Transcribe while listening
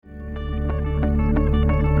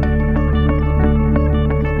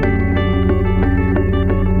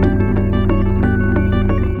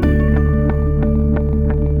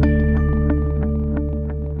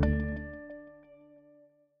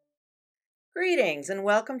Greetings and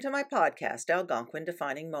welcome to my podcast, Algonquin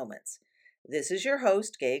Defining Moments. This is your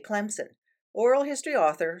host, Gay Clemson, oral history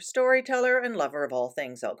author, storyteller, and lover of all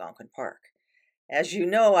things Algonquin Park. As you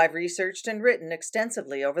know, I've researched and written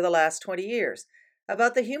extensively over the last 20 years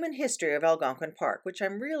about the human history of Algonquin Park, which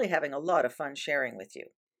I'm really having a lot of fun sharing with you.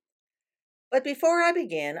 But before I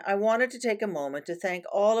begin, I wanted to take a moment to thank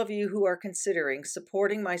all of you who are considering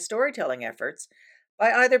supporting my storytelling efforts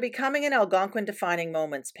by either becoming an Algonquin Defining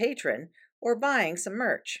Moments patron or buying some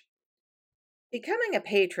merch. Becoming a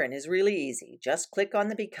patron is really easy. Just click on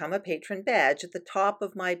the Become a Patron badge at the top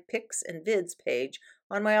of my Pics and Vids page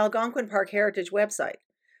on my Algonquin Park Heritage website.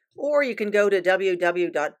 Or you can go to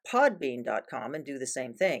www.podbean.com and do the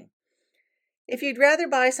same thing. If you'd rather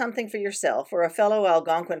buy something for yourself or a fellow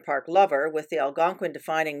Algonquin Park lover with the Algonquin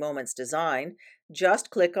Defining Moments design, just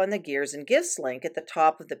click on the Gears and Gifts link at the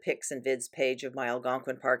top of the Pics and Vids page of my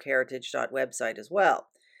Algonquin Park Heritage website as well.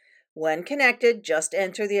 When connected, just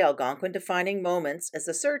enter the Algonquin Defining Moments as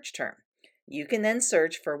a search term. You can then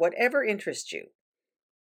search for whatever interests you.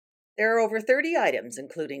 There are over 30 items,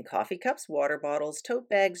 including coffee cups, water bottles, tote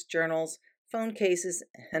bags, journals, phone cases,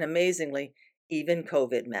 and amazingly, even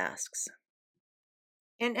COVID masks.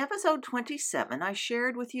 In episode 27, I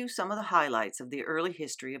shared with you some of the highlights of the early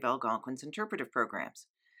history of Algonquin's interpretive programs.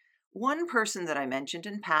 One person that I mentioned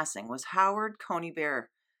in passing was Howard Conybeare,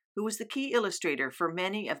 who was the key illustrator for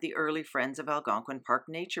many of the early Friends of Algonquin Park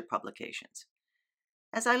nature publications.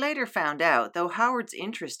 As I later found out, though Howard's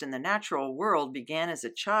interest in the natural world began as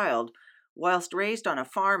a child whilst raised on a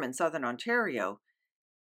farm in southern Ontario,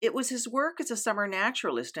 it was his work as a summer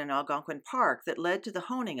naturalist in Algonquin Park that led to the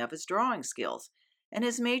honing of his drawing skills, and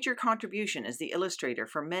his major contribution as the illustrator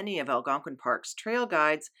for many of Algonquin Park's trail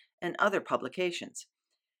guides and other publications.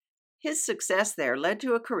 His success there led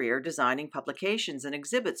to a career designing publications and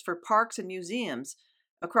exhibits for parks and museums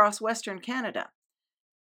across Western Canada.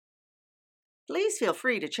 Please feel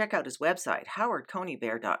free to check out his website,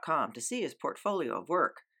 howardconybeare.com, to see his portfolio of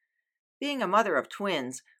work. Being a mother of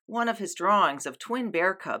twins, one of his drawings of twin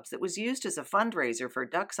bear cubs that was used as a fundraiser for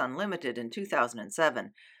Ducks Unlimited in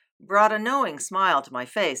 2007 brought a knowing smile to my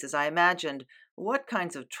face as I imagined what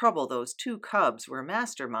kinds of trouble those two cubs were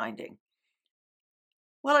masterminding.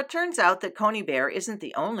 Well, it turns out that Conybeare isn't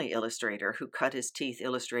the only illustrator who cut his teeth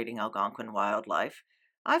illustrating Algonquin wildlife.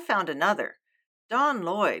 I found another, Don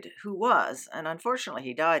Lloyd, who was, and unfortunately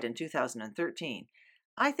he died in 2013,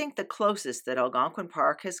 I think the closest that Algonquin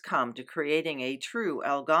Park has come to creating a true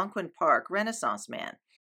Algonquin Park Renaissance man.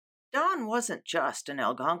 Don wasn't just an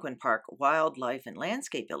Algonquin Park wildlife and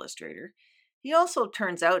landscape illustrator. He also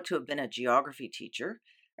turns out to have been a geography teacher,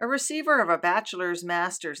 a receiver of a bachelor's,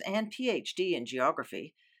 master's, and PhD in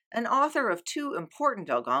geography, an author of 2 important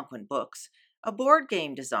Algonquin books, a board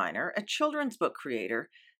game designer, a children's book creator,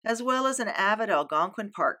 as well as an avid Algonquin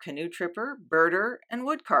Park canoe tripper, birder, and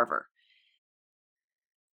woodcarver.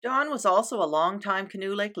 Don was also a longtime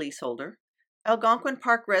Canoe Lake leaseholder, Algonquin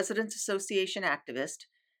Park Residents Association activist,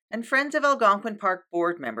 and Friends of Algonquin Park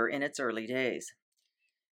board member in its early days.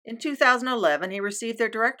 In 2011, he received their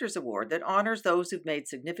Director's Award that honors those who've made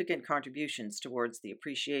significant contributions towards the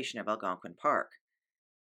appreciation of Algonquin Park.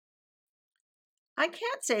 I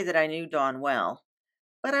can't say that I knew Don well,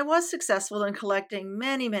 but I was successful in collecting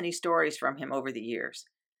many stories from him over the years.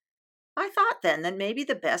 I thought then that maybe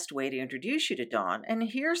the best way to introduce you to Don and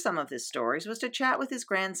hear some of his stories was to chat with his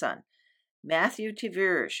grandson, Matthew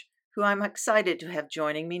Tivirge, who I'm excited to have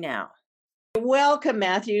joining me now. Welcome,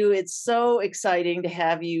 Matthew. It's so exciting to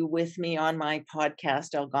have you with me on my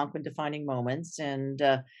podcast, Algonquin Defining Moments. And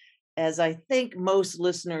as I think most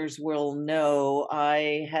listeners will know,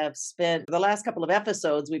 I have spent the last couple of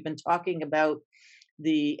episodes, we've been talking about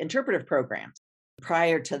the interpretive program.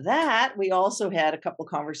 Prior to that, we also had a couple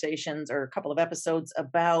of conversations or a couple of episodes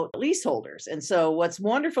about leaseholders. And so what's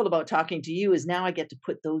wonderful about talking to you is now I get to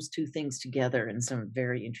put those two things together in some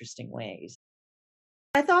very interesting ways.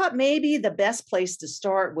 I thought maybe the best place to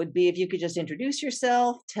start would be if you could just introduce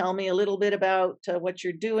yourself, tell me a little bit about what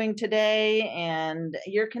you're doing today and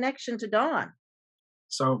your connection to Don.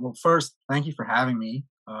 So, well, first, thank you for having me.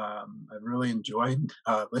 I really enjoyed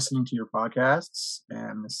listening to your podcasts,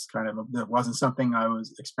 and this that wasn't something I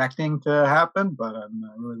was expecting to happen, but I'm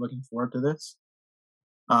really looking forward to this.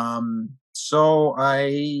 So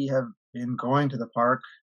I have been going to the park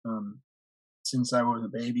since I was a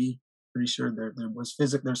baby. Pretty sure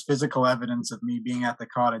there's physical evidence of me being at the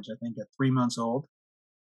cottage, I think at 3 months old.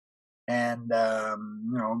 And,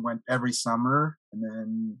 went every summer, and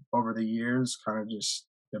then over the years kind of just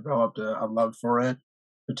developed a love for it,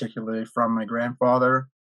 particularly from my grandfather,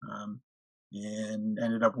 and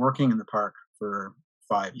ended up working in the park for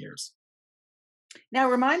 5 years. Now,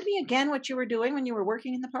 remind me again what you were doing when you were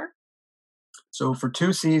working in the park? So for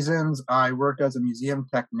 2 seasons, I worked as a museum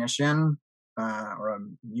technician, or a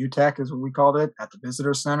MUTech is what we called it, at the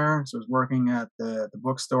visitor center. So I was working at the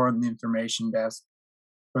bookstore and the information desk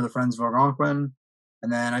for the Friends of Algonquin.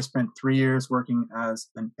 And then I spent 3 years working as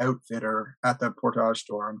an outfitter at the Portage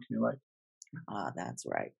store on Canoe Lake. Ah, that's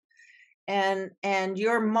right. And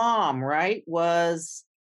your mom, right, was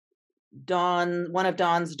one of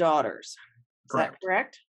Don's daughters. Is that Correct.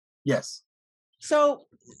 correct? Yes. So,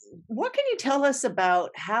 what can you tell us about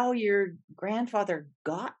how your grandfather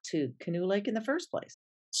got to Canoe Lake in the first place?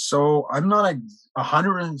 So I'm not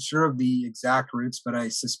 100% sure of the exact roots, but I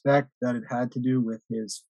suspect that it had to do with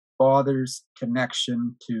his father's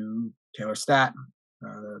connection to Taylor Staton,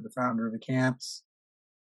 the founder of the camps.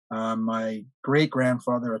 My great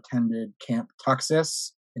grandfather attended Camp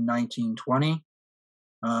Tuxis in 1920.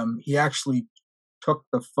 He actually took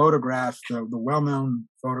the photograph, the well known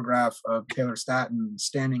photograph of Taylor Staton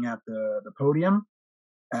standing at the podium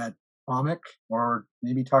at Amic, or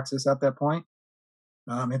maybe Tuxis at that point.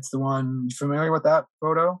 It's the one, you familiar with that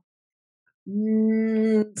photo?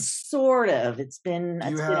 Sort of. Do you It's been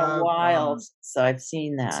a have, while since I've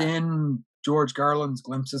seen it's that. in George Garland's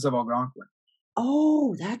Glimpses of Algonquin.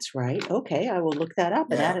 Oh, that's right. Okay, I will look that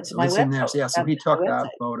up and add Yeah, it to so my it's in there. website. So yeah, so Add he it to my took that website.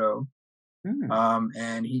 photo, Mm.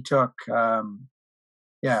 and he took,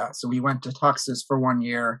 yeah, so he went to Tuxas for 1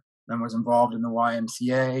 year and was involved in the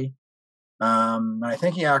YMCA. And I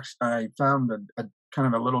think I found a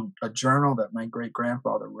kind of a journal that my great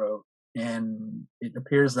grandfather wrote, and it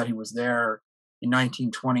appears that he was there in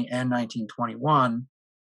 1920 and 1921,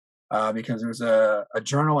 because there was a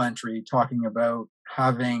journal entry talking about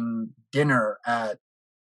having dinner at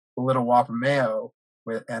Little Wapameaw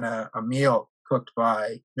with and a meal cooked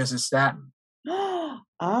by Mrs. Staton.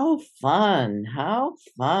 How fun. How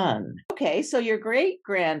fun. Okay, so your great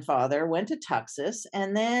grandfather went to Tuxas,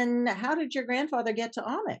 and then how did your grandfather get to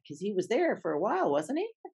Amic? Because he was there for a while, wasn't he?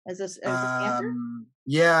 As a camper?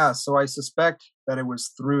 Yeah, so I suspect that it was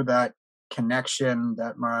through that connection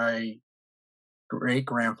that my great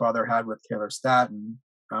grandfather had with Taylor Staton.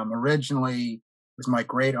 Originally, it was my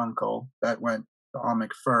great uncle that went to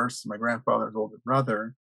Amic first, my grandfather's older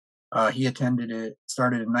brother. He attended it,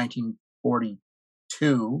 started in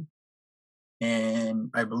 1942, and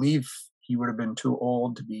I believe he would have been too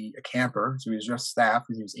old to be a camper, so he was just staff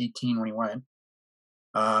because he was 18 when he went.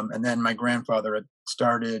 And then my grandfather had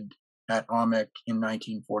started at Amic in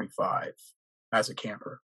 1945 as a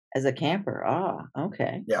camper. As a camper. Ah,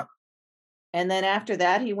 okay. Yeah. And then after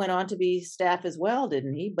that, he went on to be staff as well,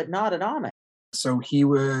 didn't he? But not at Amic. So he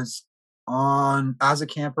was on as a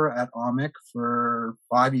camper at Amic for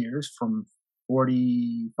 5 years, from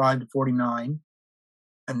 45 to 49,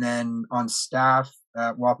 and then on staff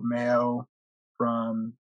at Wapameaw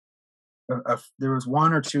from there was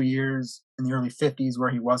 1 or 2 years in the early 50s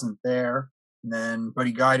where he wasn't there, and then but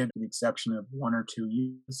he guided with the exception of 1 or 2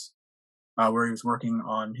 years, where he was working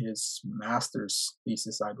on his master's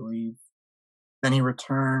thesis, I believe. Then he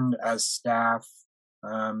returned as staff,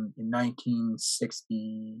 in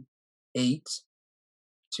 1968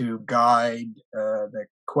 to guide the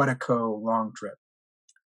Quetico long trip.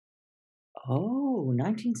 Oh,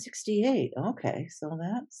 1968. Okay, so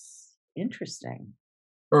that's interesting.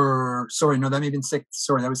 Or sorry, no, that may have been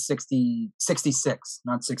sorry, that was 66,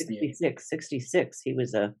 not 68. 66. He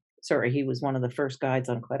was one of the first guides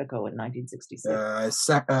on Quetico in 1966. I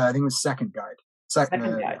think it was second guide. Second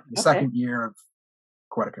Yeah, guide. the Okay. second year of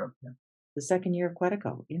Quetico. Yeah. The second year of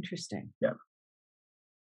Quetico. Interesting. Yeah.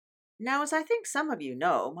 Now, as I think some of you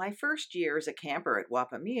know, my first year as a camper at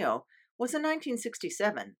Wapameaw was in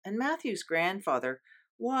 1967, and Matthew's grandfather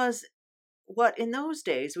was what in those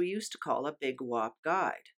days we used to call a big wop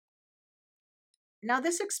guide. Now,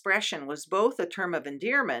 this expression was both a term of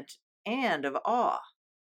endearment and of awe.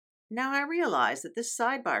 Now, I realize that this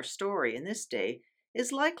sidebar story in this day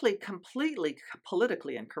is likely completely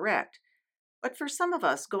politically incorrect, but for some of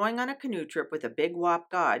us, going on a canoe trip with a big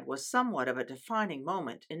wop guide was somewhat of a defining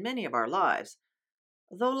moment in many of our lives,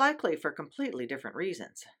 though likely for completely different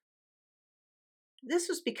reasons. This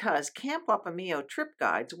was because Camp Wapameaw trip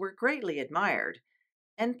guides were greatly admired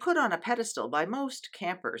and put on a pedestal by most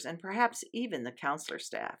campers and perhaps even the counselor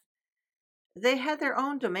staff. They had their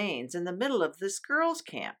own domains in the middle of this girls'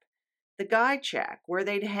 camp, the guide shack, where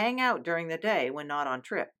they'd hang out during the day when not on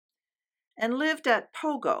trip, and lived at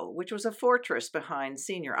Pogo, which was a fortress behind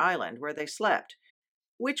Senior Island where they slept,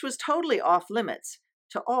 which was totally off limits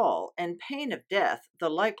to all and pain of death the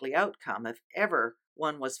likely outcome if ever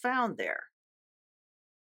one was found there.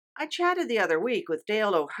 I chatted the other week with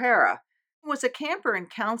Dale O'Hara, Was a camper and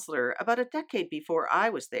counselor about a decade before I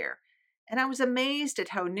was there, and I was amazed at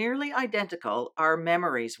how nearly identical our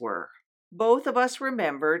memories were. Both of us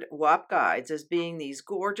remembered WAP guides as being these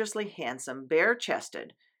gorgeously handsome, bare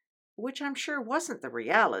chested, which I'm sure wasn't the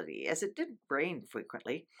reality, as it did rain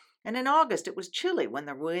frequently, and in August it was chilly when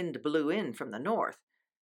the wind blew in from the north,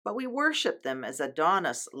 but we worshipped them as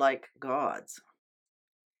Adonis like gods.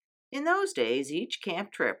 In those days, each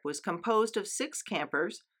camp trip was composed of 6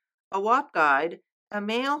 campers, a WAP guide, a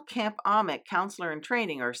male Camp Amic counselor in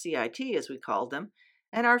training, or CIT as we called them,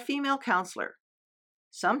 and our female counselor.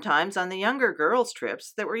 Sometimes on the younger girls'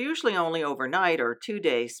 trips, that were usually only overnight or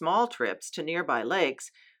 2-day small trips to nearby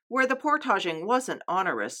lakes, where the portaging wasn't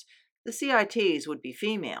onerous, the CITs would be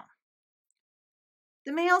female.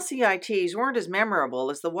 The male CITs weren't as memorable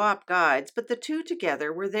as the WAP guides, but the two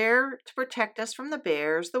together were there to protect us from the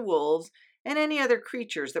bears, the wolves, and any other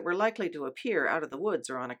creatures that were likely to appear out of the woods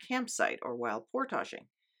or on a campsite or while portaging.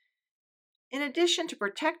 In addition to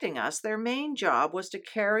protecting us, their main job was to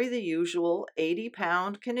carry the usual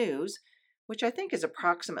 80-pound canoes, which I think is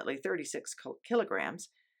approximately 36 kilograms,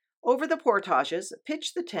 over the portages,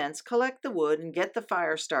 pitch the tents, collect the wood, and get the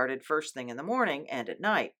fire started first thing in the morning and at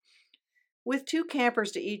night. With 2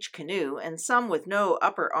 campers to each canoe, and some with no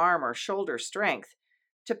upper arm or shoulder strength,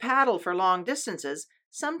 to paddle for long distances,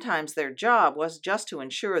 sometimes their job was just to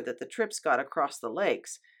ensure that the trips got across the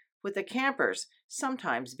lakes, with the campers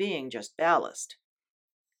sometimes being just ballast.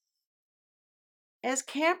 As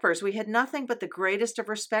campers, we had nothing but the greatest of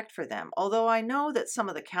respect for them, although I know that some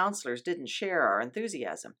of the counselors didn't share our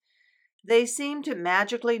enthusiasm. They seemed to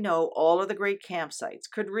magically know all of the great campsites,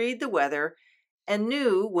 could read the weather, and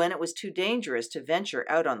knew when it was too dangerous to venture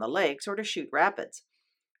out on the lakes or to shoot rapids.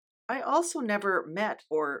 I also never met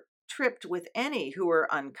or tripped with any who were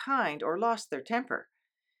unkind or lost their temper.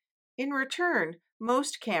 In return,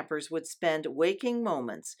 most campers would spend waking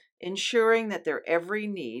moments ensuring that their every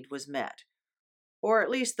need was met, or at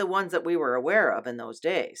least the ones that we were aware of in those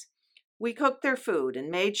days. We cooked their food and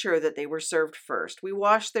made sure that they were served first. We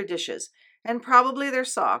washed their dishes and probably their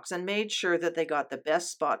socks and made sure that they got the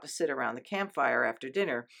best spot to sit around the campfire after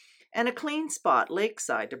dinner and a clean spot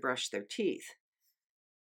lakeside to brush their teeth.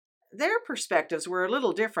 Their perspectives were a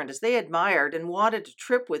little different, as they admired and wanted to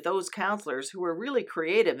trip with those counselors who were really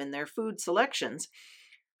creative in their food selections,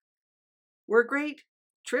 were great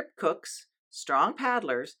trip cooks, strong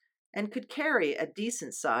paddlers, and could carry a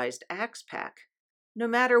decent-sized axe pack, no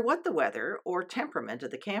matter what the weather or temperament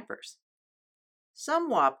of the campers. Some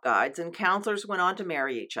WAP guides and counselors went on to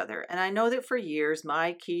marry each other, and I know that for years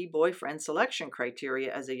my key boyfriend selection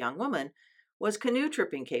criteria as a young woman was canoe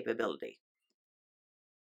tripping capability.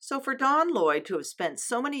 So for Don Lloyd to have spent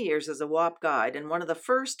so many years as a WAP guide and one of the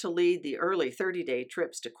first to lead the early 30-day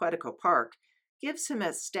trips to Quetico Park gives him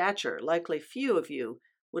a stature likely few of you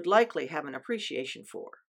would likely have an appreciation for.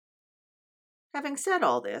 Having said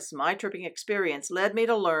all this, my tripping experience led me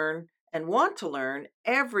to learn and want to learn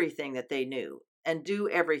everything that they knew and do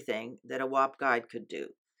everything that a WAP guide could do.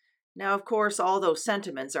 Now, of course, all those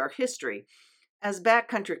sentiments are history, as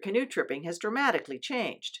backcountry canoe tripping has dramatically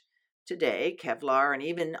changed. Today, Kevlar and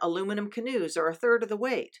even aluminum canoes are a third of the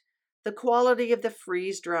weight. The quality of the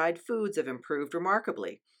freeze-dried foods have improved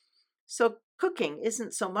remarkably. So cooking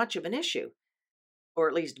isn't so much of an issue, or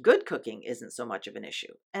at least good cooking isn't so much of an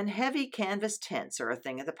issue, and heavy canvas tents are a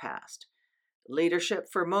thing of the past. Leadership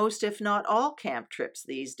for most, if not all, camp trips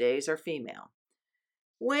these days are female.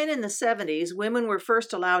 When in the 70s women were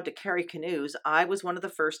first allowed to carry canoes, I was one of the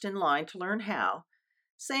first in line to learn how.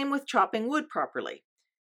 Same with chopping wood properly.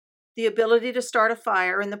 The ability to start a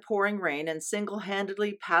fire in the pouring rain and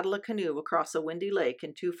single-handedly paddle a canoe across a windy lake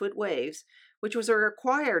in 2-foot waves, which was a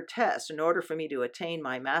required test in order for me to attain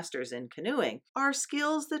my master's in canoeing, are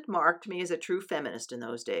skills that marked me as a true feminist in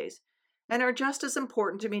those days, and are just as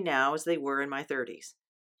important to me now as they were in my 30s.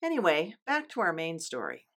 Anyway, back to our main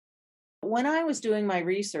story. When I was doing my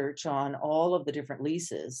research on all of the different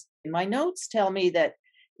leases, my notes tell me that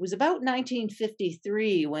it was about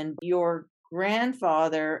 1953 when your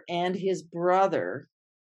grandfather and his brother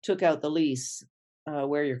took out the lease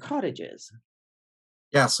where your cottage is.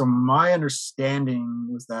 Yeah, so my understanding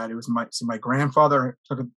was that it was my grandfather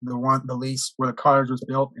took the lease where the cottage was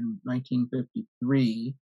built in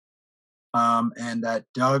 1953, and that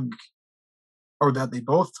they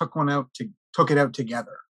both took it out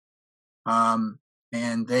together,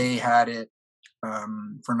 and they had it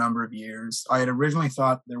for a number of years. I had originally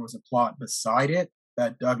thought there was a plot beside it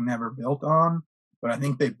that Doug never built on, but I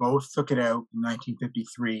think they both took it out in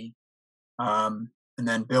 1953, and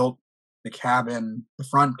then built the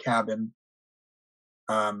front cabin,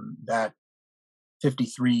 that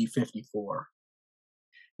 53, 54.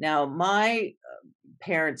 Now, my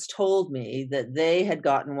parents told me that they had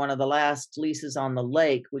gotten one of the last leases on the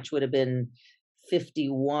lake, which would have been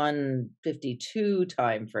 51, 52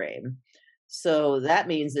 time frame. So that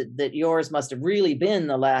means that yours must have really been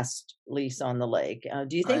the last lease on the lake.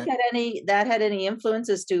 Do you think I that had any influence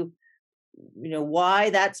as to why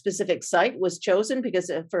that specific site was chosen?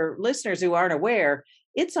 Because for listeners who aren't aware,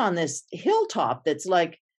 it's on this hilltop that's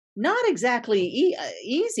like not exactly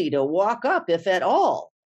easy to walk up, if at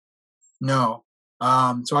all. No.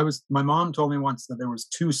 My mom told me once that there was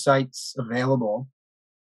two sites available.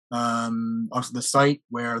 Also the site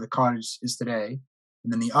where the cottage is today,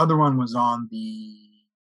 and then the other one was on the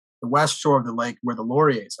west shore of the lake where the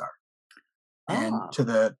Lauriers are, and Ah. to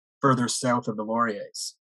the further south of the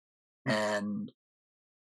Lauriers. And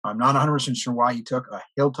I'm not 100% sure why he took a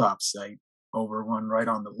hilltop site over one right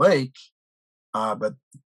on the lake, but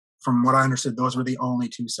from what I understood, those were the only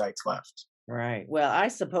two sites left. Right. Well, I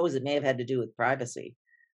suppose it may have had to do with privacy.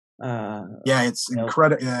 Uh, Yeah, it's you know,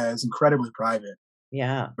 it's incredibly private,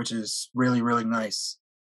 yeah. which is really really nice.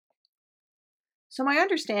 So my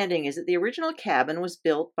understanding is that the original cabin was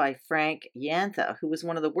built by Frank Yantha, who was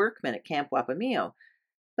one of the workmen at Camp Wapameo,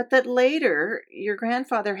 but that later your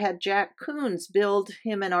grandfather had Jack Coons build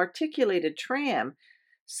him an articulated tram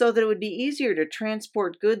so that it would be easier to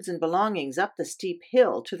transport goods and belongings up the steep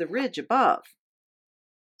hill to the ridge above.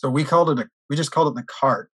 So we just called it the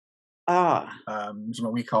cart. Ah. Is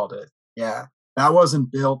what we called it. Yeah, that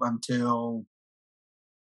wasn't built until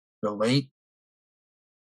the late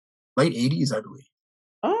 '80s, I believe.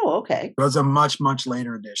 Oh, okay. It was a much much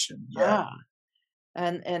later edition. Yeah, Ah.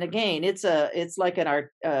 And again, it's like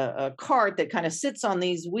a cart that kind of sits on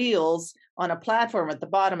these wheels on a platform at the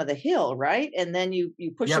bottom of the hill, right? And then you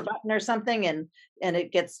push a yep, button or something, and it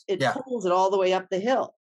yeah, pulls it all the way up the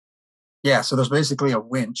hill. yeah. So there's basically a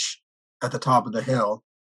winch at the top of the hill,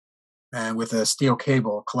 and with a steel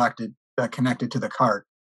cable connected to the cart,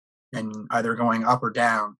 and either going up or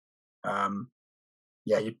down. Um,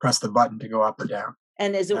 yeah, you press the button to go up or down.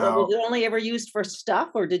 And was Now, it only ever used for stuff,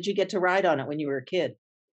 or did you get to ride on it when you were a kid?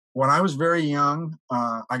 when I was very young,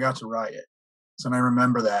 I got to ride it, so I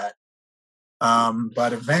remember that.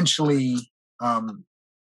 But eventually, um,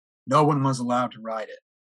 no one was allowed to ride it.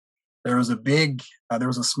 There was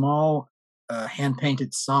a small hand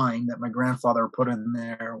painted sign that my grandfather put in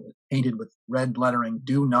there, painted with red lettering,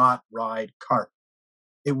 "Do not ride cart."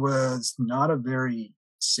 It was not a very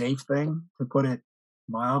safe thing, to put it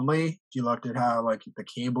mildly. You looked at how like the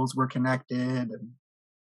cables were connected, and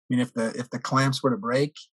I mean, if the clamps were to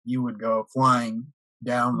break, you would go flying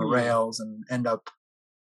down the Hmm. rails and end up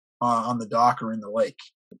on the dock or in the lake.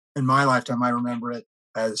 In my lifetime, I remember it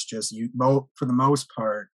as just for the most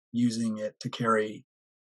part, using it to carry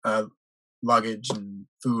uh, luggage and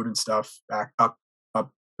food and stuff back up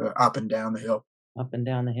and down the hill. Up and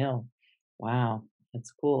down the hill. Wow,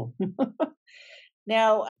 that's cool.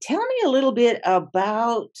 Now, tell me a little bit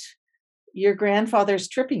about your grandfather's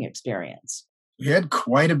tripping experience. We had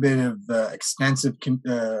quite a bit of extensive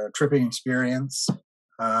tripping experience,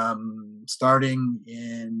 starting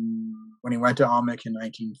in when he went to Almec in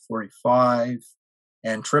 1945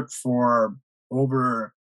 and tripped for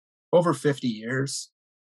over 50 years.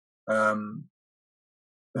 Um,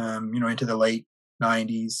 into the late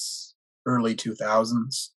 '90s, early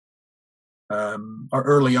 2000s. Or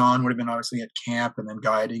early on would have been obviously at camp and then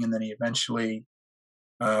guiding, and then he eventually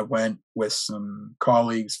went with some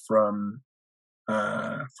colleagues from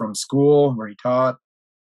school where he taught,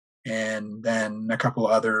 and then a couple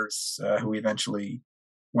others who eventually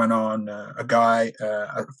went on.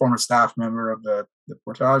 A former staff member of the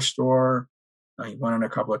Portage store. He went on a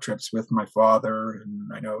couple of trips with my father, and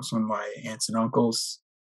I know some of my aunts and uncles.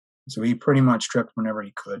 So he pretty much tripped whenever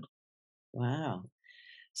he could. Wow.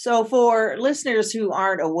 So, for listeners who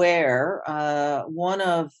aren't aware, one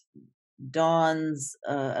of Don's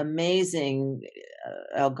amazing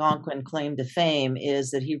Algonquin claim to fame is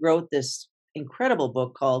that he wrote this incredible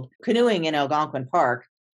book called Canoeing in Algonquin Park.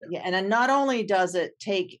 Yeah, and then not only does it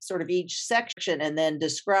take sort of each section and then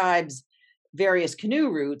describes various canoe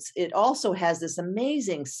routes, it also has this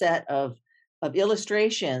amazing set of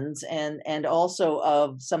illustrations and also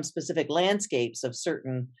of some specific landscapes of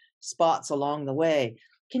certain spots along the way.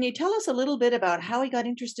 Can you tell us a little bit about how he got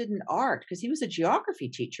interested in art? Because he was a geography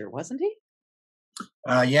teacher, wasn't he?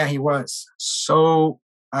 Yeah, he was. So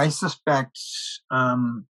I suspect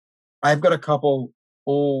I've got a couple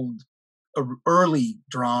old, early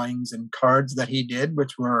drawings and cards that he did,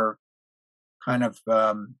 which were kind of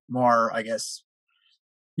more, I guess,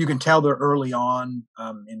 you can tell they're early on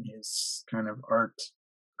in his kind of art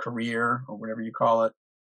career or whatever you call it,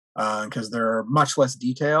 because they're much less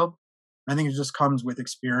detailed. I think it just comes with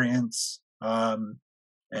experience, and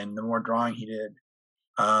the more drawing he did.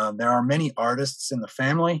 There are many artists in the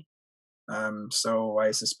family, so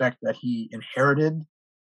I suspect that he inherited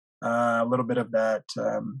a little bit of that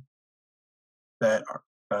that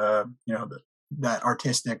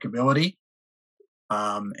artistic ability,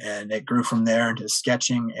 and it grew from there into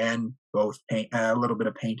sketching and both paint, a little bit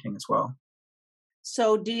of painting as well.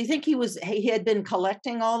 So, do you think he had been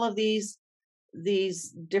collecting all of these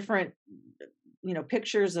different,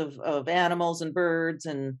 pictures of animals and birds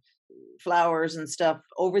and flowers and stuff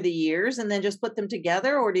over the years, and then just put them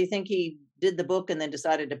together, or do you think he did the book and then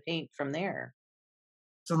decided to paint from there?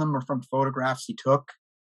 Some of them are from photographs he took,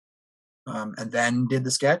 and then did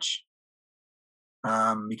the sketch.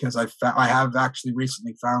 Because I have actually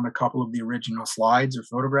recently found a couple of the original slides or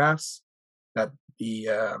photographs that the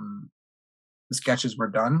sketches were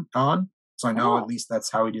done on. So I know at Oh. least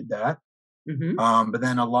that's how he did that. Hmm. But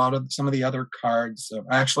then some of the other cards,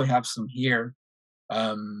 I actually have some here.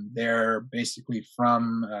 They're basically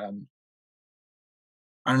from,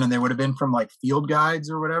 I don't know, they would have been from like field guides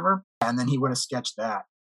or whatever. And then he would have sketched that.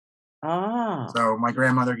 Ah. So my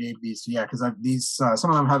grandmother gave these, yeah, because some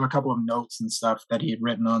of them have a couple of notes and stuff that he had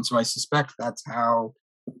written on. So I suspect that's how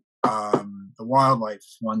the wildlife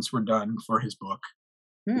ones were done for his book.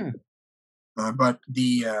 Hmm. But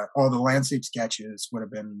the all the landscape sketches would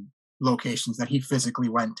have been locations that he physically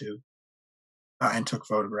went to, and took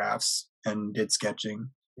photographs and did sketching.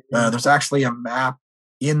 There's actually a map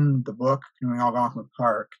in the book, in Algonquin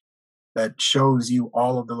Park, that shows you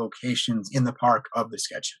all of the locations in the park of the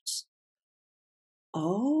sketches.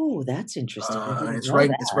 Oh, that's interesting. I And didn't it's know right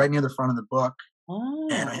that. near the front of the book,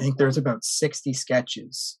 and I Oh, think there's about 60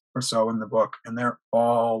 sketches or so in the book, and they're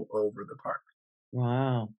all over the park.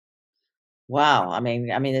 wow. Wow. I mean,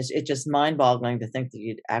 it's just mind-boggling to think that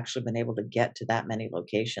you'd actually been able to get to that many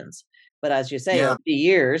locations. But as you say, Yeah, over the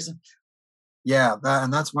years. yeah,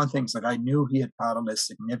 that's one thing. It's like I knew he had paddled a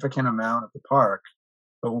significant amount of the park,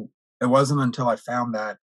 but it wasn't until I found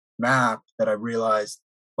that map that I realized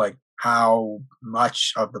like how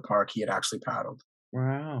much of the park he had actually paddled.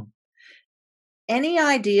 Wow. Any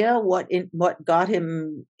idea what got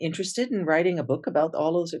him interested in writing a book about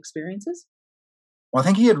all those experiences? Well, I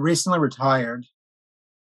think he had recently retired,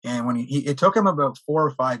 and when it took him about 4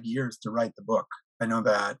 or 5 years to write the book. I know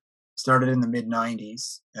that started in the mid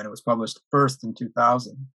 '90s, and it was published first in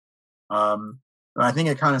 2000. But I think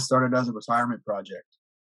it kind of started as a retirement project,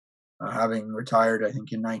 having retired, I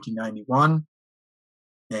think, in 1991,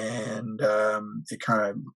 and it kind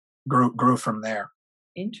of grew from there.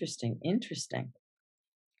 Interesting, interesting.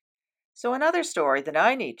 So another story that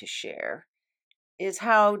I need to share is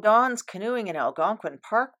how Don's Canoeing in Algonquin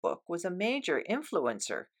Park book was a major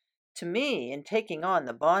influencer to me in taking on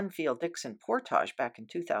the Bonfield Dixon Portage back in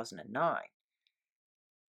 2009.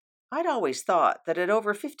 I'd always thought that at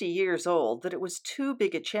over 50 years old that it was too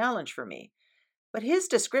big a challenge for me, but his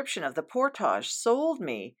description of the portage sold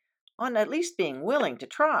me on at least being willing to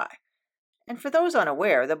try. And for those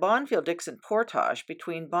unaware, the Bonfield Dixon Portage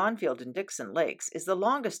between Bonfield and Dixon Lakes is the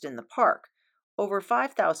longest in the park, over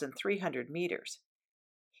 5,300 meters.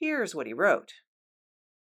 Here's what he wrote.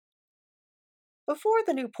 Before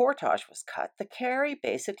the new portage was cut, the carry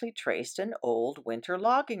basically traced an old winter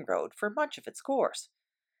logging road for much of its course.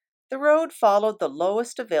 The road followed the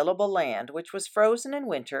lowest available land, which was frozen in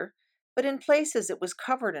winter, but in places it was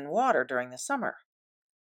covered in water during the summer.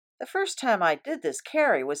 The first time I did this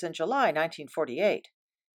carry was in July 1948.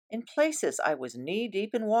 In places I was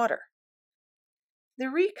knee-deep in water. The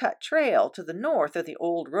recut trail to the north of the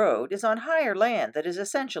old road is on higher land that is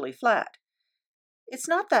essentially flat. It's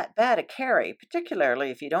not that bad a carry,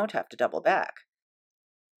 particularly if you don't have to double back.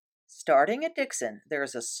 Starting at Dixon, there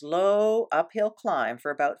is a slow uphill climb for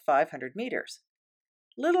about 500 meters.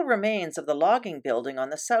 Little remains of the logging building on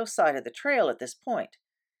the south side of the trail at this point,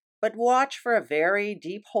 but watch for a very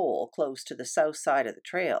deep hole close to the south side of the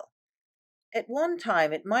trail. At one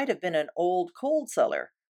time, it might have been an old coal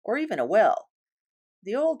cellar, or even a well.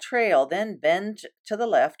 The old trail then bent to the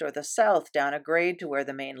left or the south down a grade to where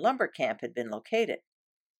the main lumber camp had been located.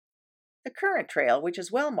 The current trail, which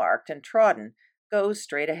is well marked and trodden, goes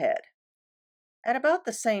straight ahead. At about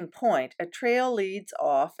the same point, a trail leads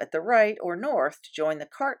off at the right or north to join the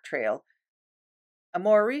cart trail, a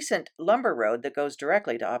more recent lumber road that goes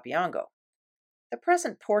directly to Opeongo. The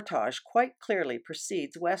present portage quite clearly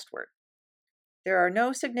proceeds westward. There are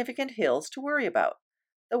no significant hills to worry about.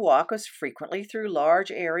 The walk was frequently through large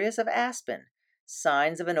areas of aspen,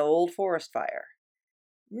 signs of an old forest fire.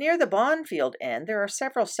 Near the Bonfield end, there are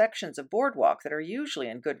several sections of boardwalk that are usually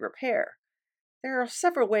in good repair. There are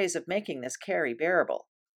several ways of making this carry bearable.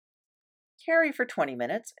 Carry for 20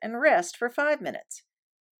 minutes and rest for 5 minutes.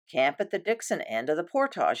 Camp at the Dixon end of the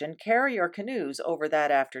portage and carry your canoes over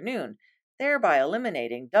that afternoon, thereby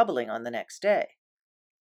eliminating doubling on the next day.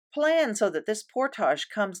 Plan so that this portage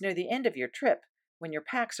comes near the end of your trip when your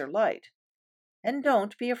packs are light. And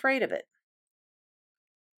don't be afraid of it.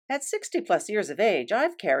 At 60+ years of age,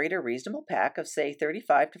 I've carried a reasonable pack of, say,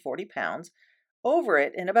 35 to 40 pounds over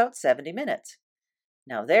it in about 70 minutes.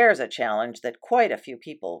 Now there's a challenge that quite a few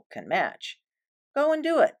people can match. Go and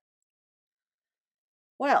do it.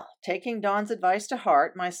 Well, taking Dawn's advice to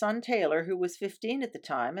heart, my son Taylor, who was 15 at the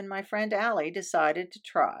time, and my friend Allie decided to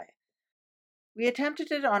try. We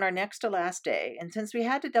attempted it on our next to last day, and since we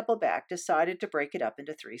had to double back, decided to break it up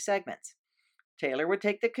into 3 segments. Taylor would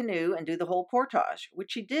take the canoe and do the whole portage,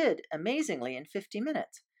 which he did, amazingly, in 50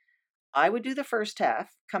 minutes. I would do the first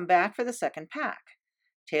half, come back for the second pack.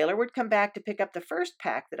 Taylor would come back to pick up the first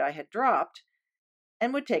pack that I had dropped,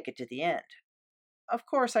 and would take it to the end. Of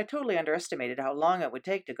course, I totally underestimated how long it would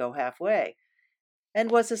take to go halfway, and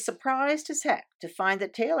was as surprised as heck to find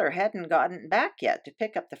that Taylor hadn't gotten back yet to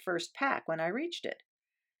pick up the first pack when I reached it.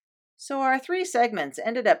 So our 3 segments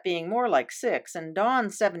ended up being more like 6, and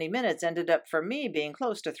Dawn's 70 minutes ended up for me being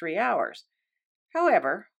close to 3 hours.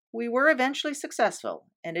 However, we were eventually successful,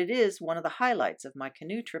 and it is one of the highlights of my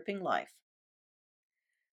canoe tripping life.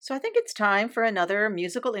 So I think it's time for another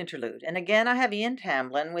musical interlude, and again I have Ian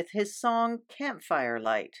Tamblyn with his song Campfire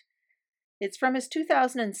Light. It's from his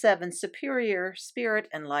 2007 Superior Spirit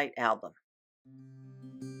and Light album.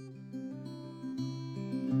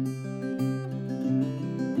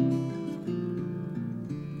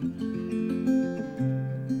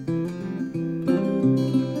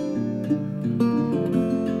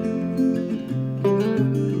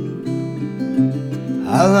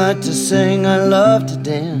 I like to sing, I love to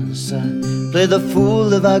dance, I play the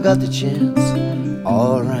fool if I got the chance,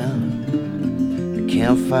 all around the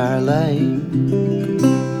campfire light,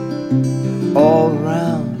 all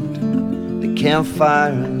around the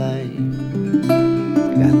campfire light.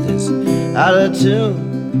 I got this out of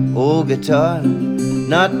tune old guitar,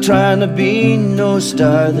 not trying to be no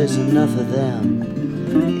star. There's enough of them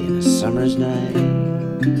in a summer's night.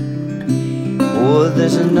 Oh,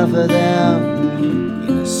 there's enough of them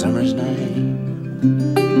summer's night.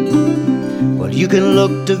 Well, you can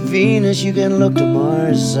look to Venus, you can look to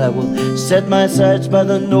Mars. I will set my sights by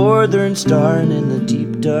the northern star, and in the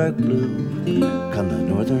deep dark blue come the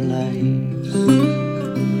northern lights.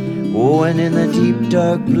 Oh, and in the deep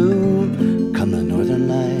dark blue come the northern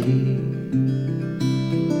lights.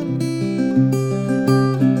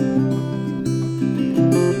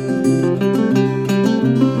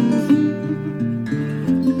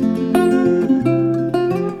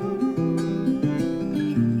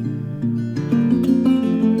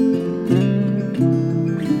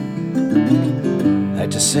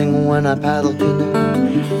 Sing when I paddle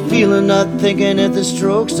canoe, feeling, not thinking if the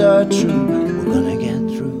strokes are true. We're gonna get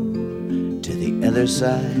through to the other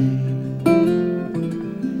side.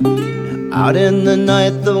 Now, out in the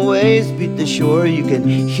night, the waves beat the shore. You can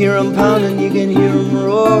hear 'em pounding, you can hear 'em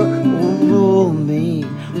roar. Oh, roll me,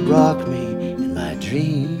 rock me in my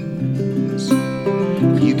dreams.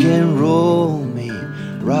 You can roll me,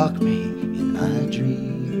 rock me in my dreams.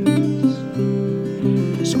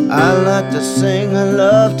 So I like to sing, I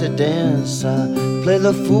love to dance, I play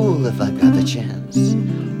the fool if I got the chance,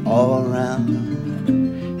 all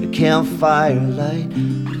around the campfire light,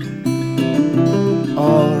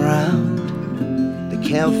 all around the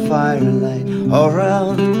campfire light, all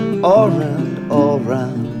around, all around, all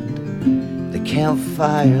around the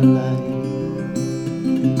campfire light.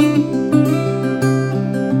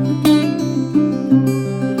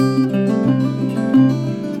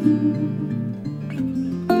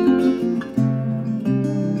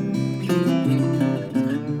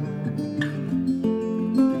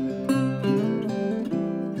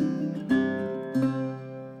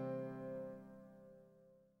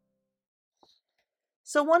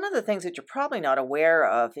 So one of the things that you're probably not aware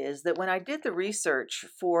of is that when I did the research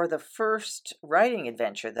for the first writing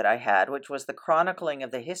adventure that I had, which was the chronicling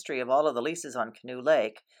of the history of all of the leases on Canoe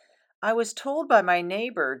Lake, I was told by my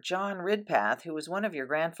neighbor, John Ridpath, who was one of your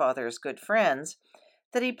grandfather's good friends,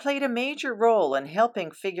 that he played a major role in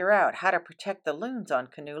helping figure out how to protect the loons on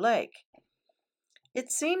Canoe Lake.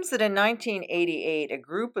 It seems that in 1988, a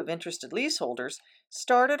group of interested leaseholders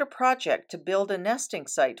started a project to build a nesting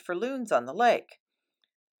site for loons on the lake.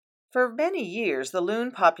 For many years, the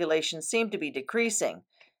loon population seemed to be decreasing,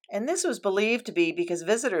 And this was believed to be because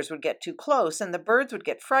visitors would get too close and the birds would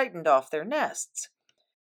get frightened off their nests.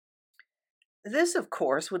 This, of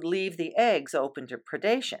course, would leave the eggs open to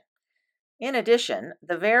predation. In addition,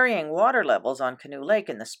 the varying water levels on Canoe Lake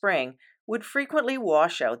in the spring would frequently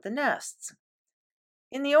wash out the nests.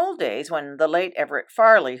 In the old days, when the late Everett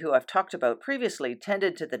Farley, who I've talked about previously,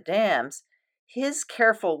 tended to the dams, his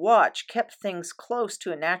careful watch kept things close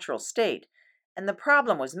to a natural state, and the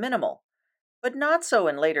problem was minimal, but not so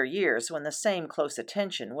in later years when the same close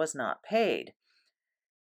attention was not paid.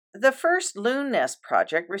 The first loon nest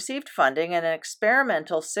project received funding and an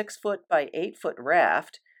experimental 6-foot by 8-foot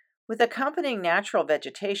raft with accompanying natural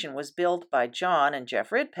vegetation was built by John and Jeff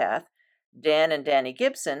Ridpath, Dan and Danny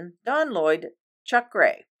Gibson, Don Lloyd, Chuck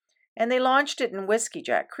Gray, and they launched it in Whiskey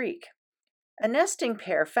Jack Creek. A nesting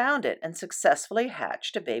pair found it and successfully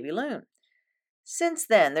hatched a baby loon. Since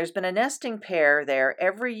then, there's been a nesting pair there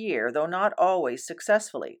every year, though not always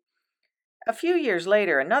successfully. A few years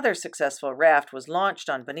later, another successful raft was launched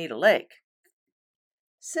on Bonita Lake.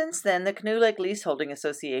 Since then, the Canoe Lake Leaseholding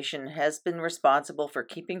Association has been responsible for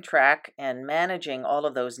keeping track and managing all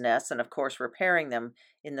of those nests and, of course, repairing them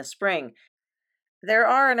in the spring. There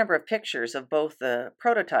are a number of pictures of both the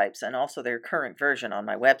prototypes and also their current version on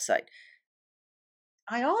my website.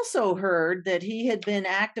 I also heard that he had been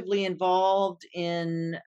actively involved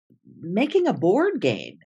in making a board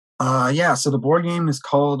game. Yeah, so the board game is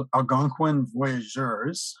called Algonquin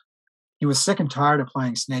Voyageurs. He was sick and tired of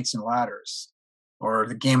playing Snakes and Ladders, or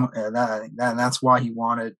the game. That's why he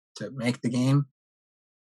wanted to make the game,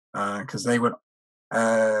 because they would.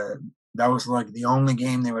 That was like the only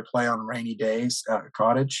game they would play on rainy days at a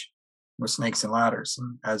cottage was Snakes and Ladders.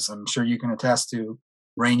 And as I'm sure you can attest to,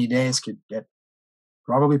 rainy days could get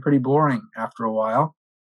probably pretty boring after a while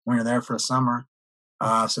when you're there for a summer.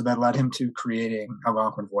 So that led him to creating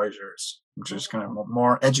Algonquin Voyageurs, which is kind of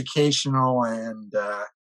more educational and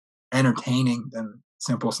entertaining than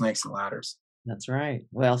simple Snakes and Ladders. That's right.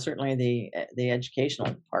 Well, certainly the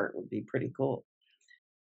educational part would be pretty cool.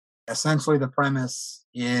 Essentially, the premise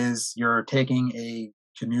is you're taking a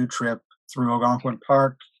canoe trip through Algonquin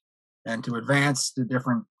Park, and to advance to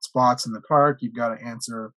different spots in the park, you've got to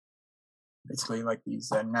answer basically like these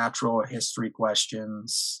natural history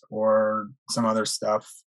questions or some other stuff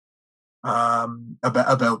about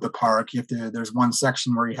the park. There's one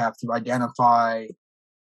section where you have to identify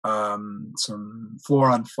some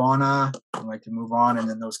flora and fauna and like to move on, and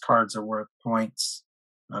then those cards are worth points.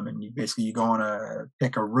 And you go on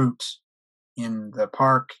pick a route in the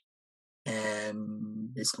park,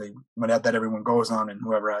 and basically that everyone goes on, and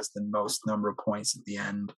whoever has the most number of points at the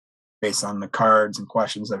end based on the cards and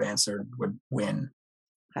questions I've answered would win.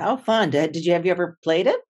 How fun. Have you ever played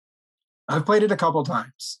it? I've played it a couple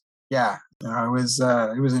times. Yeah, it was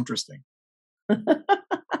interesting.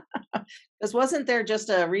 Because wasn't there just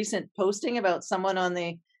a recent posting about someone on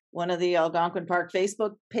one of the Algonquin Park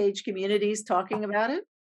Facebook page communities talking about it?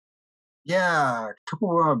 Yeah,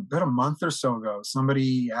 about a month or so ago,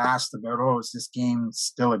 somebody asked about, does this game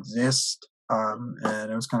still exist? And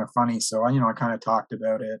it was kind of funny. So I kind of talked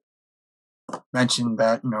about it, mentioned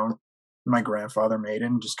that, my grandfather made it,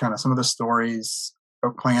 and just kind of some of the stories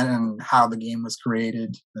of playing it and how the game was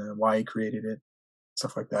created, why he created it,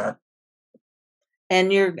 stuff like that.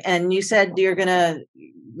 And you said you're gonna,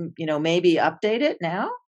 maybe update it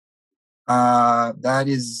now?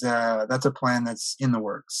 That's a plan that's in the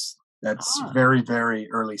works. That's very, very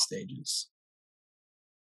early stages.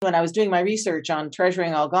 When I was doing my research on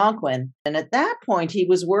Treasuring Algonquin, and at that point he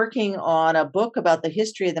was working on a book about the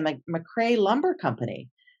history of the McCrae Lumber Company.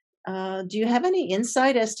 Do you have any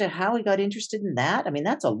insight as to how he got interested in that? I mean,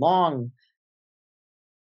 that's a long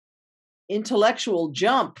intellectual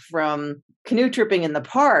jump from canoe tripping in the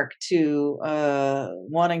park to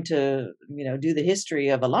wanting to, do the history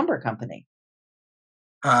of a lumber company.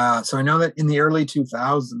 So I know that in the early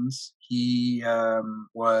 2000s, he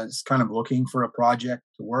was kind of looking for a project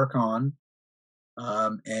to work on.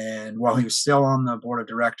 And while he was still on the board of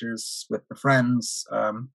directors with the Friends,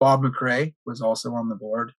 Bob McCrae was also on the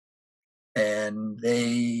board. And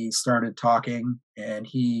they started talking, and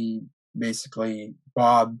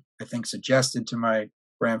Bob, I think, suggested to my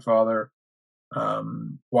grandfather,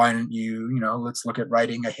 why don't you, let's look at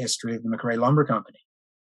writing a history of the McCrae Lumber Company.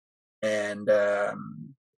 And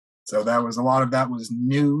so that was a lot of that was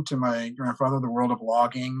new to my grandfather, the world of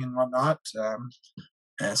logging and whatnot.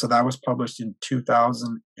 And so that was published in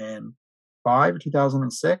 2005 or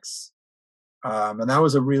 2006. And that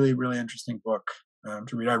was a really, really interesting book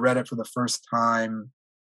to read. I read it for the first time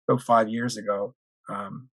about 5 years ago.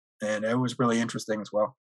 And it was really interesting as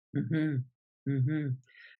well. Mm-hmm. Mm-hmm.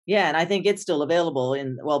 Yeah, and I think it's still available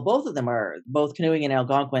both of them are, both Canoeing in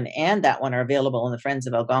Algonquin and that one are available in the Friends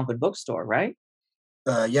of Algonquin bookstore, right?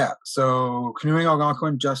 Yeah, so Canoeing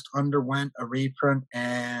Algonquin just underwent a redesign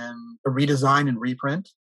and reprint.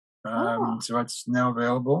 Oh, So it's now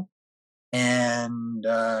available. And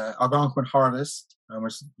Algonquin Harvest,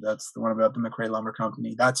 which that's the one about the McRae Lumber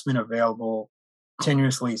Company, that's been available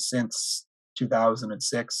continuously since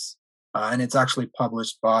 2006, and it's actually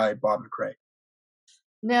published by Bob McRae.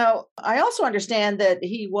 now I also understand that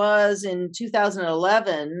he was in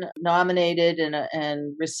 2011 nominated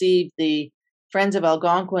and received the Friends of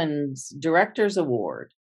Algonquin's Directors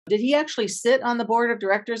Award. Did he actually sit on the board of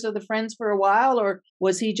directors of the Friends for a while, or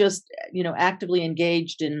was he just, actively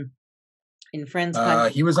engaged in Friends kind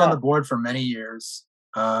of He was on stuff? the board for many years.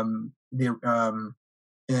 And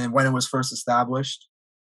when it was first established,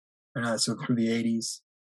 and so through the 80s.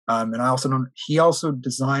 And I also know he also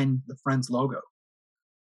designed the Friends logo.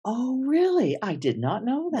 Oh, really? I did not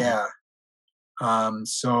know that. Yeah.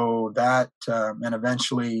 So that, and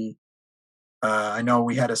eventually, I know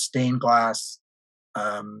we had a stained glass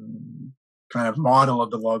kind of model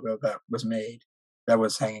of the logo that was made that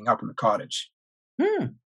was hanging up in the cottage. Hmm,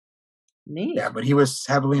 Yeah, neat. but he was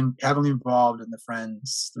heavily involved in the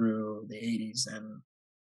Friends through the 80s and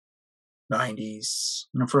 90s,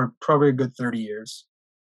 for probably a good 30 years.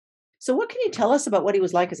 So, what can you tell us about what he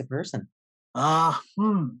was like as a person? Uh,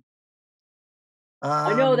 hmm.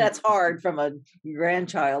 I know Um, that's hard from a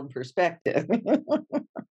grandchild perspective.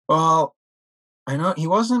 well, I know he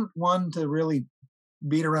wasn't one to really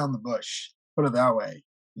beat around the bush. Put it that way.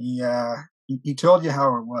 He told you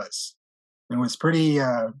how it was, and was pretty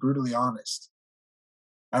brutally honest.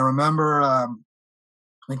 I remember, I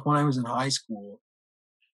think when I was in high school,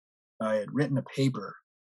 I had written a paper,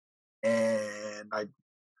 and I don't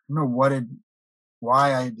know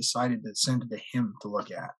why I decided to send it to him to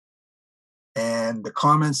look at. And the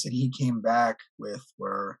comments that he came back with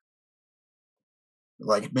were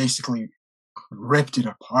like basically ripped it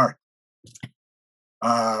apart.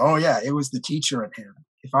 Oh yeah, it was the teacher in him.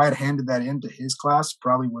 If I had handed that in to his class,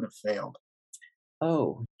 probably would have failed.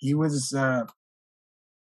 Oh, He was,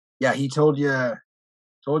 yeah, he told you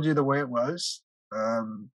the way it was.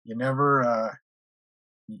 You never,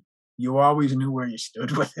 you always knew where you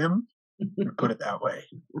stood with him. Put it that way.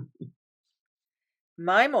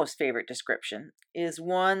 my most favorite description is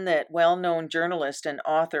one that well known journalist and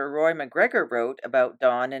author Roy McGregor wrote about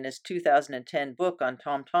Don in his 2010 book on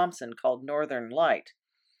Tom Thomson called Northern Light.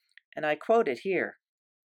 And I quote it here.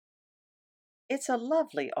 It's a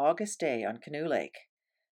lovely August day on Canoe Lake.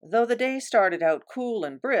 Though the day started out cool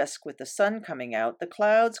and brisk with the sun coming out, the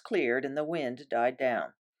clouds cleared and the wind died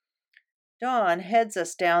down. Don heads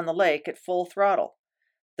us down the lake at full throttle,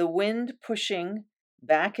 the wind pushing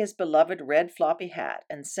back his beloved red floppy hat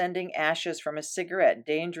and sending ashes from his cigarette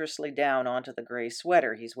dangerously down onto the gray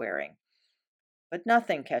sweater he's wearing. But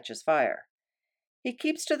nothing catches fire. He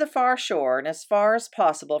keeps to the far shore and as far as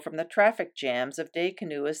possible from the traffic jams of day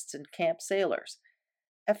canoeists and camp sailors.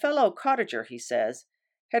 A fellow cottager, he says,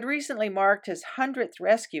 had recently marked his 100th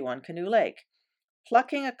rescue on Canoe Lake,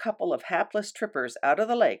 plucking a couple of hapless trippers out of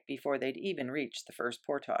the lake before they'd even reached the first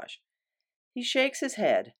portage. He shakes his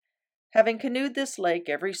head. Having canoed this lake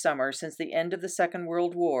every summer since the end of the Second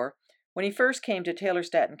World War, when he first came to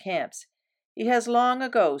Taylorstaton camps, he has long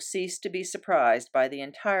ago ceased to be surprised by the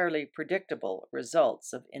entirely predictable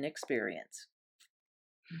results of inexperience.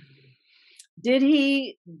 Did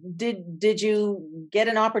you get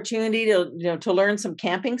an opportunity to learn some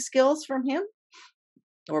camping skills from him,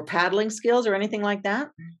 or paddling skills or anything like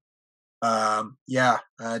that? Yeah,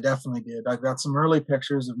 I definitely did. I've got some early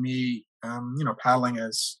pictures of me, paddling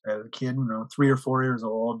as a kid, 3 or 4 years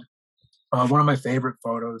old. One of my favorite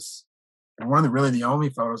photos, and one of the only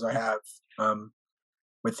photos I have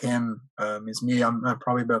with him, is me. I'm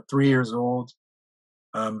probably about 3 years old,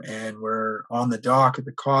 and we're on the dock at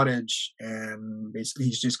the cottage, and basically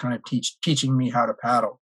he's just kind of teaching me how to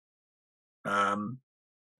paddle. Um,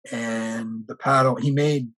 and the paddle he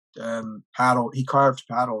made, he carved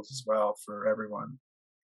paddles as well for everyone.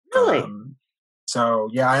 Really? Um, so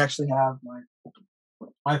yeah, I actually have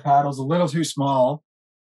my paddle's a little too small.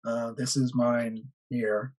 This is mine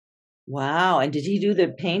here. Wow. And did he do the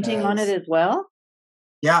painting on it As as well?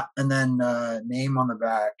 Yeah, and then name on the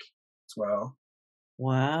back as well.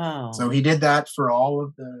 Wow. So he did that for all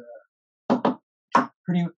of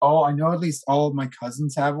I know at least all of my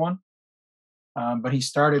cousins have one. But he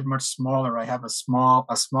started much smaller. I have a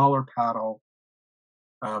smaller paddle,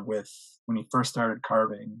 with when he first started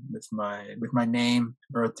carving with my name,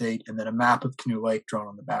 birth date, and then a map of Canoe Lake drawn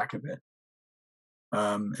on the back of it.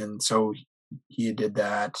 And so he did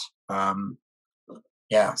that.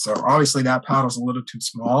 Yeah, so obviously that paddle's a little too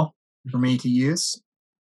small for me to use.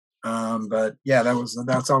 But yeah,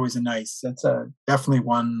 that's always that's definitely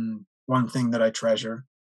one thing that I treasure.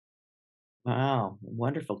 Wow,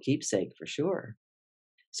 wonderful keepsake for sure.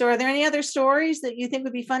 So, are there any other stories that you think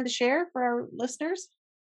would be fun to share for our listeners?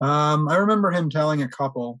 I remember him telling a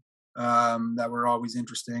couple that were always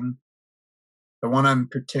interesting. The one in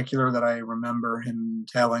particular that I remember him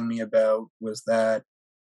telling me about was that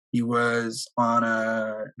he was on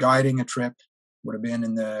a guiding a trip, would have been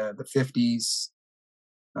in the 50s,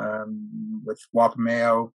 with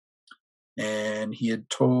Wapamayao, and he had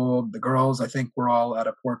told the girls, I think we're all at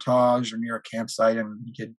a portage or near a campsite, and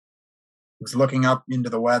was looking up into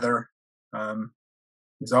the weather. He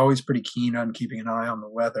was always pretty keen on keeping an eye on the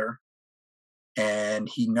weather, and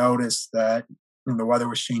he noticed that the weather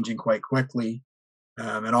was changing quite quickly.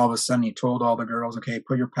 And all of a sudden, he told all the girls, "Okay,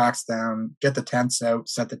 put your packs down, get the tents out,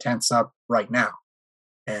 set the tents up right now."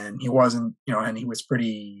 And he wasn't, and he was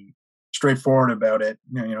pretty straightforward about it.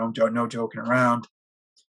 No joking around.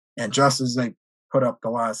 And just as they put up the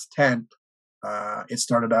last tent, it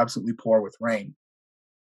started to absolutely pour with rain.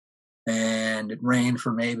 And it rained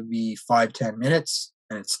for maybe 5-10 minutes,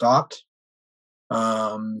 and it stopped.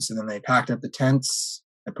 So then they packed up the tents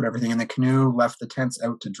and put everything in the canoe, left the tents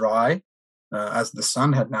out to dry, as the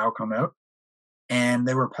sun had now come out, and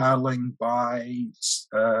they were paddling by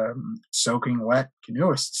soaking wet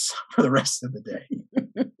canoeists for the rest of the day.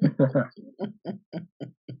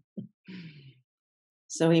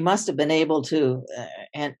 So he must have been able to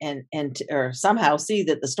or somehow see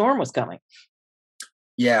that the storm was coming.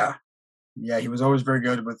 Yeah, he was always very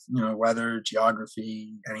good with weather,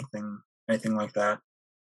 geography, anything like that.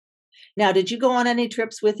 Now, did you go on any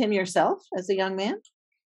trips with him yourself as a young man?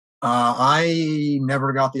 I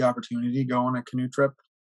never got the opportunity to go on a canoe trip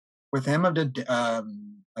with him. I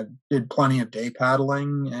did plenty of day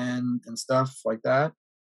paddling and stuff like that,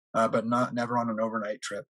 but never on an overnight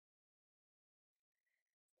trip.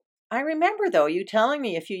 I remember, though, you telling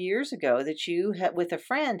me a few years ago that you, with a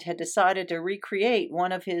friend, had decided to recreate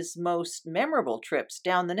one of his most memorable trips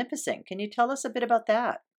down the Nipissing. Can you tell us a bit about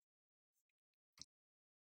that?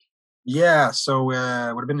 Yeah, so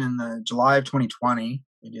it would have been in the July of 2020.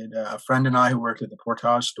 We did a friend and I who worked at the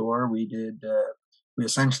Portage store. We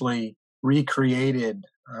essentially recreated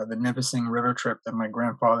the Nipissing River trip that my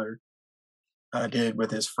grandfather did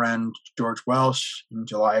with his friend George Welsh in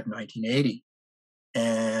July of 1980.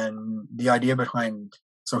 And the idea behind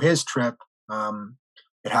his trip,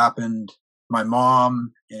 it happened. My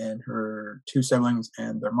mom and her two siblings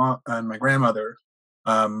and their mom and my grandmother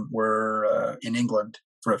were in England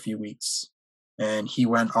for a few weeks, and he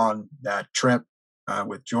went on that trip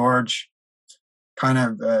with George. Kind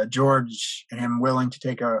of George and him willing to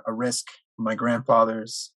take a risk for my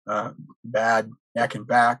grandfather's bad neck and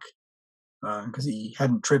back, because he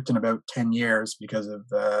hadn't tripped in about 10 years because of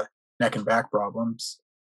neck and back problems.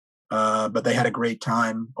 But they had a great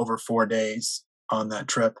time over 4 days on that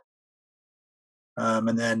trip.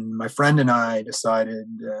 And then my friend and I decided,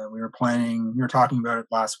 we were talking about it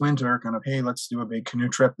last winter, kind of, hey, let's do a big canoe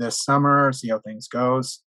trip this summer, see how things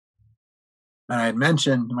goes. And I had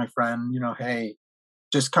mentioned to my friend, hey,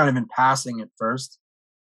 just kind of in passing at first,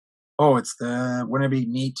 wouldn't it be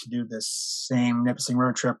neat to do this same Nipissing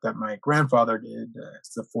River trip that my grandfather did?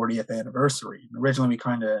 It's the 40th anniversary. And originally we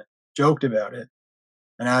kind of joked about it.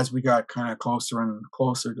 And as we got kind of closer and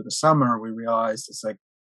closer to the summer, we realized it's like,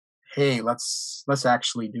 hey, let's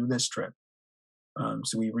actually do this trip.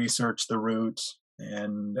 So we researched the route,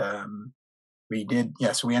 and we did.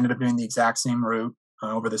 Yeah, so we ended up doing the exact same route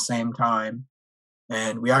over the same time,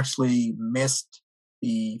 and we actually missed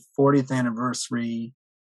the 40th anniversary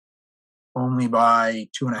only by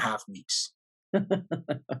 2.5 weeks.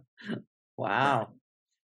 Wow!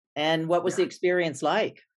 And what was the experience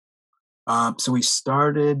like? So we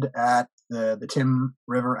started at the Tim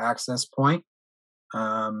River access point.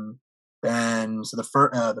 Then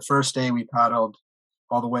the first day we paddled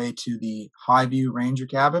all the way to the Highview Ranger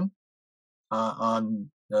Cabin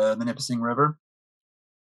on the Nipissing River.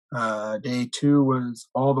 Day 2 was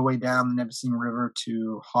all the way down the Nipissing River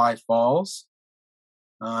to High Falls.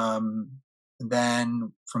 And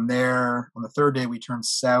then from there, on the third day, we turned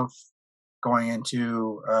south, going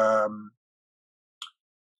into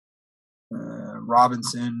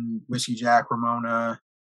Robinson, Whiskey Jack, Ramona,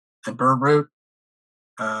 and Burnt Root,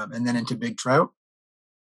 and then into Big Trout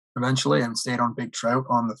eventually, and stayed on Big Trout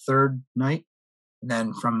on the third night. And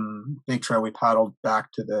then from Big Trout, we paddled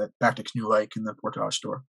back to Canoe Lake in the Portage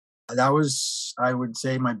store. That was, I would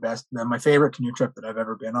say, my favorite canoe trip that I've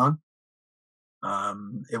ever been on.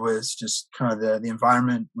 It was just kind of the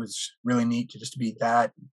environment was really neat to just be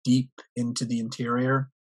that deep into the interior,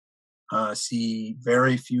 see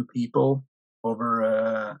very few people over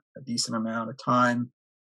a decent amount of time,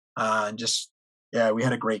 and just yeah, we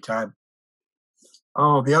had a great time.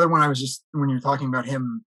 Oh, the other one I was just when you're talking about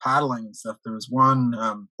him paddling and stuff, there was one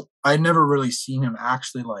I'd never really seen him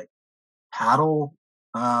actually like paddle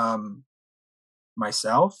um,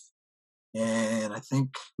 myself, and I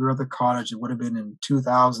think we were at the cottage. It would have been in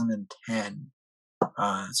 2010.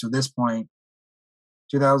 So at this point,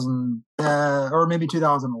 2000 or maybe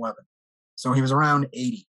 2011. So he was around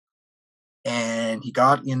 80, and he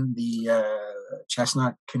got in the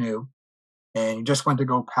chestnut canoe, and he just went to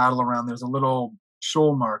go paddle around. There's a little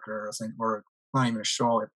shoal marker, I think, or not even a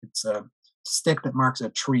shoal. It's a stick that marks a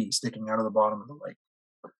tree sticking out of the bottom of the lake.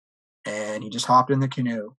 And he just hopped in the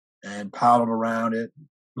canoe and paddled around it,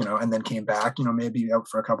 and then came back, maybe out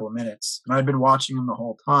for a couple of minutes. And I'd been watching him the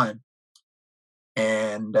whole time.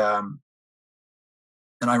 And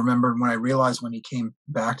I remember when I realized when he came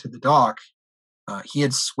back to the dock, he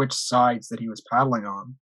had switched sides that he was paddling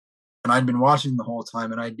on. And I'd been watching the whole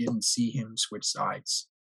time, and I didn't see him switch sides.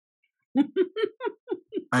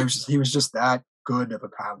 He was just that good of a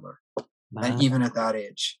paddler, Wow. and even at that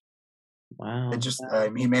age, Wow.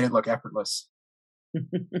 He made it look effortless.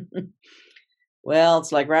 Well,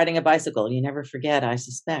 it's like riding a bicycle. You never forget, I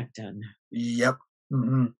suspect. Yep.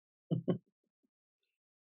 Mm-hmm.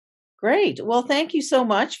 Great. Well, thank you so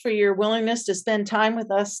much for your willingness to spend time with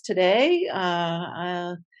us today.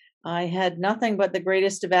 I had nothing but the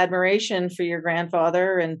greatest of admiration for your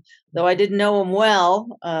grandfather, and though I didn't know him well,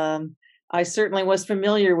 I certainly was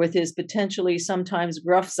familiar with his potentially sometimes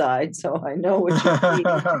gruff side, so I know what you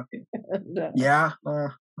mean. Yeah.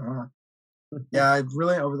 Yeah, I've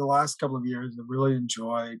really, over the last couple of years, I've really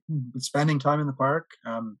enjoyed spending time in the park,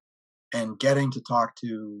 and getting to talk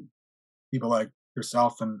to people like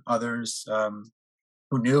yourself and others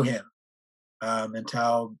who knew him, and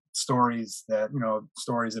tell stories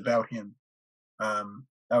stories about him.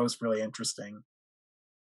 That was really interesting,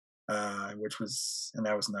 that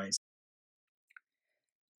was nice.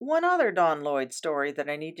 One other Don Lloyd story that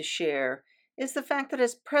I need to share is the fact that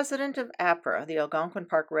as president of APRA, the Algonquin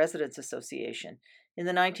Park Residents Association, in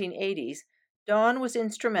the 1980s, Don was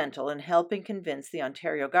instrumental in helping convince the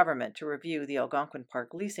Ontario government to review the Algonquin Park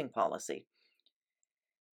leasing policy.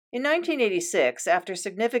 In 1986, after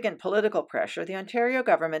significant political pressure, the Ontario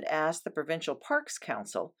government asked the Provincial Parks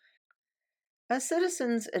Council, a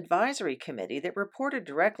citizens' advisory committee that reported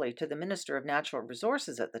directly to the Minister of Natural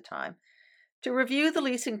Resources at the time, to review the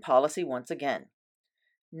leasing policy once again.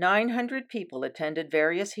 900 people attended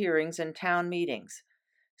various hearings and town meetings.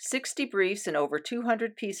 60 briefs and over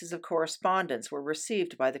 200 pieces of correspondence were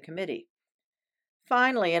received by the committee.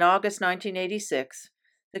 Finally, in August 1986,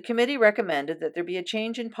 the committee recommended that there be a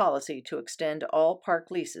change in policy to extend all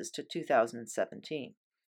park leases to 2017.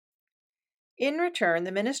 In return,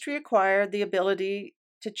 the ministry acquired the ability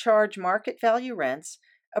to charge market value rents,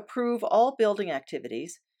 approve all building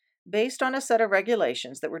activities, based on a set of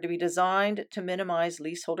regulations that were to be designed to minimize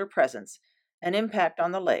leaseholder presence and impact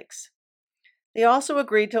on the lakes. They also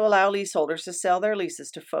agreed to allow leaseholders to sell their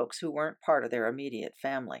leases to folks who weren't part of their immediate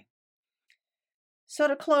family. So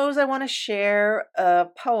to close, I want to share a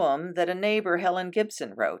poem that a neighbor, Helen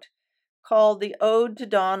Gibson, wrote, called The Ode to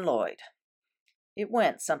Don Lloyd. It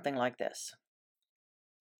went something like this.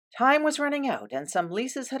 Time was running out, and some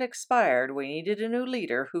leases had expired. We needed a new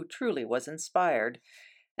leader who truly was inspired.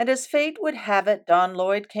 And as fate would have it, Don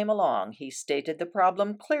Lloyd came along. He stated the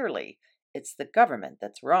problem clearly. It's the government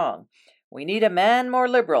that's wrong. We need a man more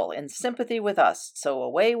liberal, in sympathy with us, so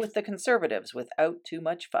away with the Conservatives without too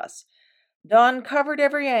much fuss. Don covered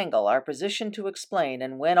every angle, our position to explain,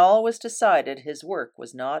 and when all was decided, his work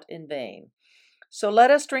was not in vain. So let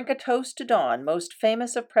us drink a toast to Don, most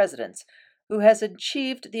famous of presidents, who has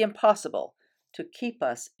achieved the impossible, to keep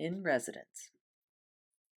us in residence.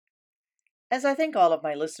 As I think all of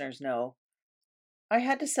my listeners know, I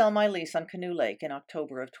had to sell my lease on Canoe Lake in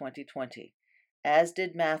October of 2020, as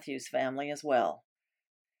did Matthew's family as well.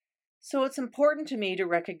 So it's important to me to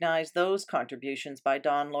recognize those contributions by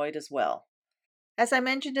Don Lloyd as well. As I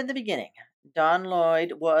mentioned in the beginning, Don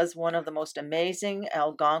Lloyd was one of the most amazing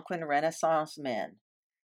Algonquin Renaissance men.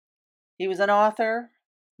 He was an author,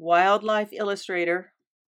 wildlife illustrator,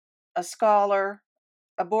 a scholar,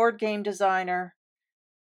 a board game designer,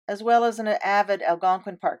 as well as an avid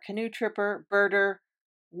Algonquin Park canoe tripper, birder,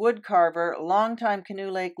 wood carver, longtime Canoe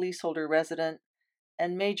Lake leaseholder resident,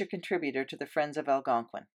 and major contributor to the Friends of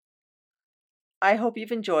Algonquin. I hope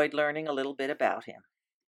you've enjoyed learning a little bit about him.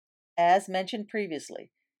 As mentioned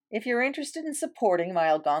previously, If you're interested in supporting my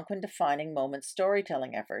Algonquin Defining Moments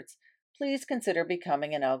storytelling efforts, please consider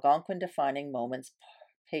becoming an Algonquin Defining Moments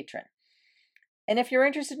patron. And if you're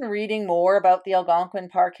interested in reading more about the Algonquin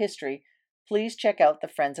Park history, please check out the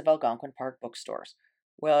Friends of Algonquin Park bookstores,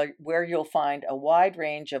 where you'll find a wide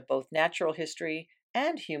range of both natural history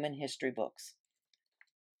and human history books.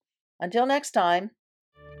 Until next time,